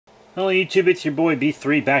Hello YouTube, it's your boy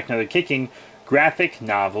B3 back another kicking graphic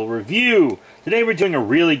novel review. Today we're doing a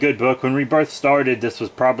really good book. When Rebirth started, this was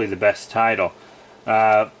probably the best title.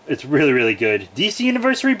 It's really good. DC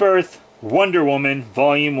Universe Rebirth, Wonder Woman,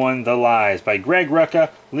 Volume 1, The Lies by Greg Rucka,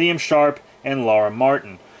 Liam Sharp, and Laura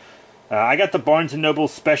Martin. I got the Barnes & Noble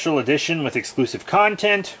Special Edition with exclusive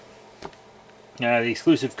content. The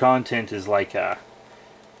exclusive content is like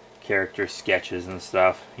character sketches and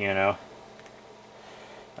stuff, you know.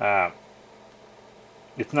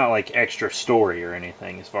 It's not like extra story or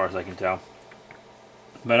anything as far as I can tell.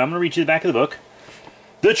 But I'm going to read you the back of the book.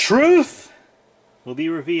 The truth will be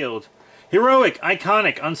revealed. Heroic,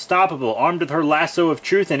 iconic, unstoppable, armed with her lasso of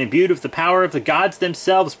truth and imbued with the power of the gods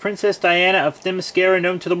themselves, Princess Diana of Themyscira,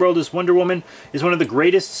 known to the world as Wonder Woman, is one of the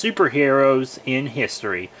greatest superheroes in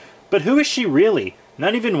history. But who is she really?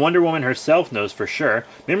 Not even Wonder Woman herself knows for sure.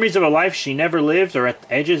 Memories of a life she never lived are at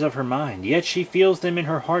the edges of her mind, yet she feels them in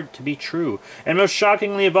her heart to be true. And most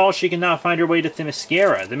shockingly of all, she cannot find her way to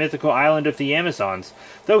Themyscira, the mythical island of the Amazons.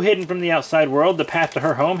 Though hidden from the outside world, the path to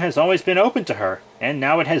her home has always been open to her, and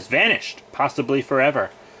now it has vanished, possibly forever.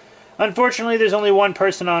 Unfortunately, there's only one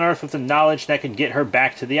person on Earth with the knowledge that can get her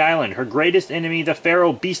back to the island, her greatest enemy, the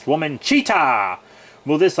feral beast woman, Cheetah!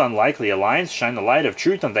 Will this unlikely alliance shine the light of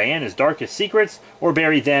truth on Diana's darkest secrets, or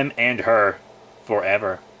bury them and her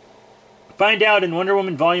forever? Find out in Wonder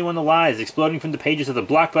Woman Volume 1 The Lies, exploding from the pages of the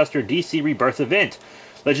blockbuster DC Rebirth event.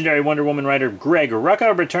 Legendary Wonder Woman writer Greg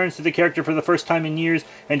Rucka returns to the character for the first time in years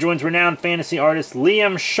and joins renowned fantasy artist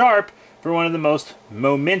Liam Sharp for one of the most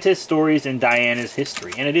momentous stories in Diana's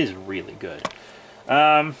history. And it is really good.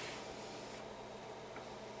 I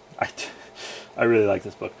really like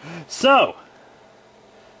this book. So,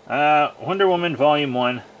 Wonder Woman Volume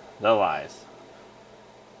 1, The Lies.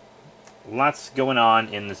 Lots going on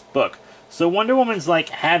in this book. So Wonder Woman's like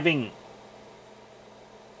having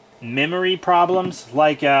memory problems.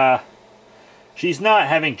 Like, she's not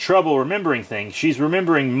having trouble remembering things. She's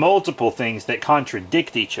remembering multiple things that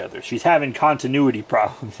contradict each other. She's having continuity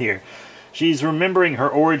problems here. She's remembering her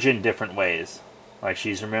origin different ways. Like,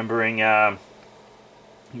 she's remembering,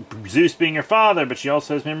 Zeus being her father, but she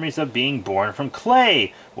also has memories of being born from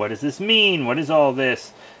clay. What does this mean? What is all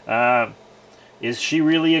this? Is she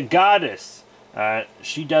really a goddess?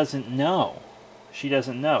 She doesn't know. She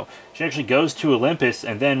doesn't know. She actually goes to Olympus,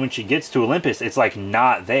 and then when she gets to Olympus, it's like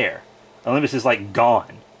not there. Olympus is like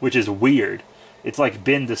gone, which is weird. It's like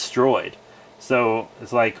been destroyed. So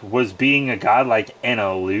it's like, was being a god like an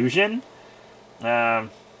illusion? And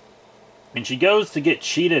she goes to get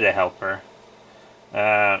Cheetah to help her.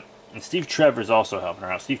 And Steve Trevor's also helping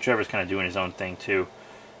her out. Steve Trevor's kind of doing his own thing too.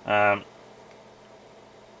 By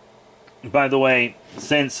the way,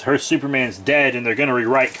 since her Superman's dead and they're going to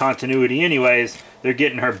rewrite continuity anyways, they're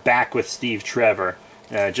getting her back with Steve Trevor.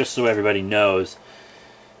 Just so everybody knows.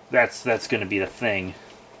 That's going to be the thing.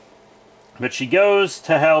 But she goes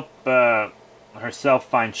to help herself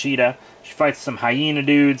find Cheetah. She fights some hyena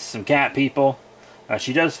dudes, some cat people.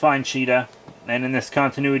 She does find Cheetah. And in this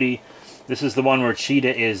continuity, this is the one where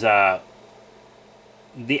Cheetah is the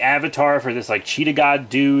avatar for this like cheetah god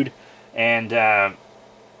dude, and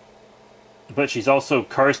but she's also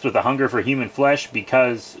cursed with a hunger for human flesh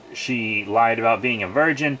because she lied about being a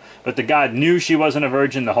virgin, but the god knew she wasn't a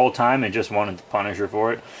virgin the whole time and just wanted to punish her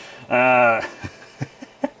for it. And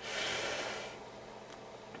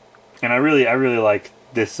I really like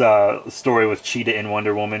this story with Cheetah and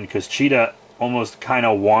Wonder Woman, because Cheetah almost kind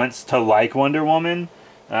of wants to like Wonder Woman.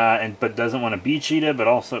 But doesn't want to be Cheetah, but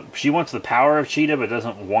also she wants the power of Cheetah, but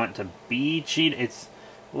doesn't want to be Cheetah. It's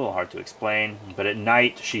a little hard to explain. But at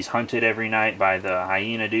night, she's hunted every night by the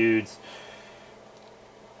hyena dudes.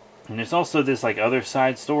 And there's also this like other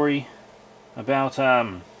side story about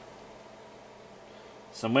some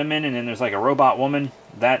women, and then there's like a robot woman.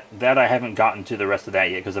 That I haven't gotten to the rest of that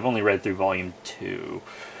yet because I've only read through Volume 2.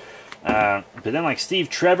 But then like Steve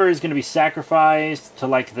Trevor is going to be sacrificed to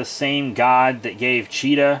like the same god that gave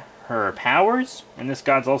Cheetah her powers, and this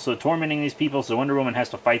god's also tormenting these people, so Wonder Woman has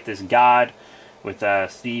to fight this god with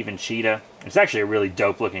Steve and Cheetah. It's actually a really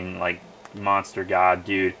dope looking like monster god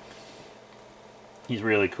dude. He's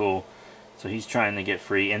really cool. So he's trying to get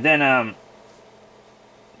free, and then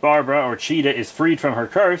Barbara, or Cheetah, is freed from her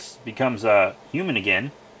curse, becomes a human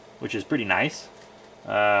again, which is pretty nice.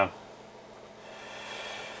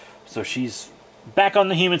 So she's back on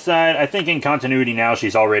the human side. I think in continuity now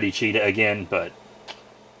she's already Cheetah again, but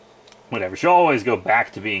whatever. She'll always go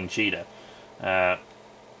back to being Cheetah. And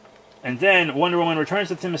then Wonder Woman returns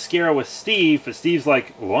to Themyscira with Steve, but Steve's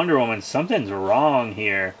like, Wonder Woman, something's wrong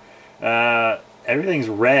here. Everything's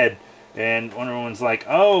red. And Wonder Woman's like,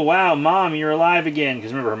 oh, wow, Mom, you're alive again.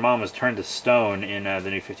 Because remember, her mom was turned to stone in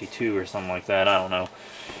the New 52 or something like that. I don't know.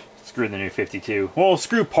 Screw the New 52. Well,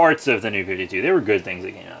 screw parts of the New 52. There were good things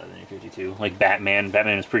that came out of the New 52. Like Batman.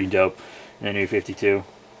 Batman was pretty dope in the New 52.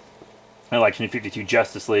 I liked New 52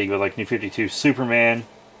 Justice League, but like New 52 Superman.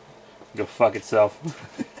 Go fuck itself.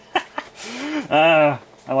 I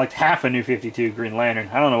liked half a New 52 Green Lantern.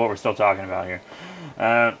 I don't know what we're still talking about here.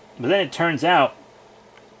 But then it turns out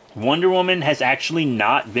Wonder Woman has actually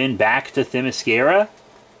not been back to Themyscira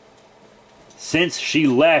since she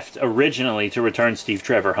left originally to return Steve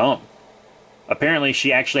Trevor home. Apparently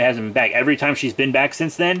she actually hasn't been back. Every time she's been back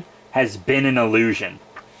since then has been an illusion.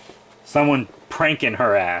 Someone pranking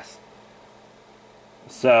her ass.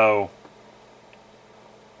 So,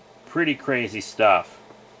 pretty crazy stuff.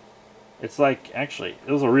 It's like, actually,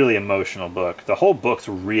 it was a really emotional book. The whole book's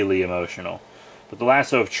really emotional. But the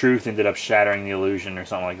lasso of truth ended up shattering the illusion or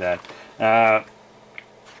something like that.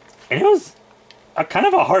 And it was a kind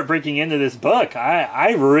of a heartbreaking end to this book.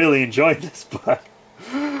 I really enjoyed this book.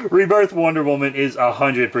 Rebirth Wonder Woman is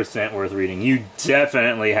 100% worth reading. You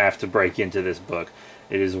definitely have to break into this book.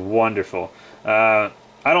 It is wonderful. I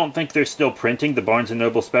don't think they're still printing the Barnes &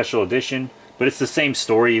 Noble Special Edition, but it's the same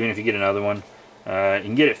story even if you get another one. You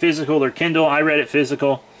can get it physical or Kindle. I read it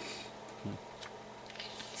physical.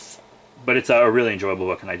 But it's a really enjoyable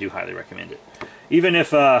book, and I do highly recommend it. Even if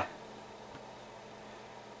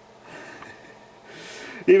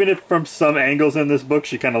from some angles in this book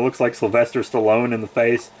she kind of looks like Sylvester Stallone in the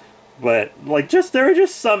face. But, like, there are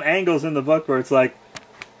just some angles in the book where it's like,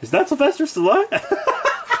 is that Sylvester Stallone?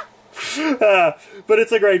 But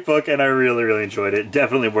it's a great book, and I really, really enjoyed it.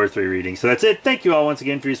 Definitely worth rereading. So that's it. Thank you all once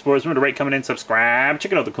again for your support. Remember to rate, comment, and subscribe.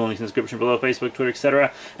 Check out the cool links in the description below, Facebook, Twitter,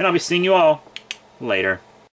 etc. And I'll be seeing you all later.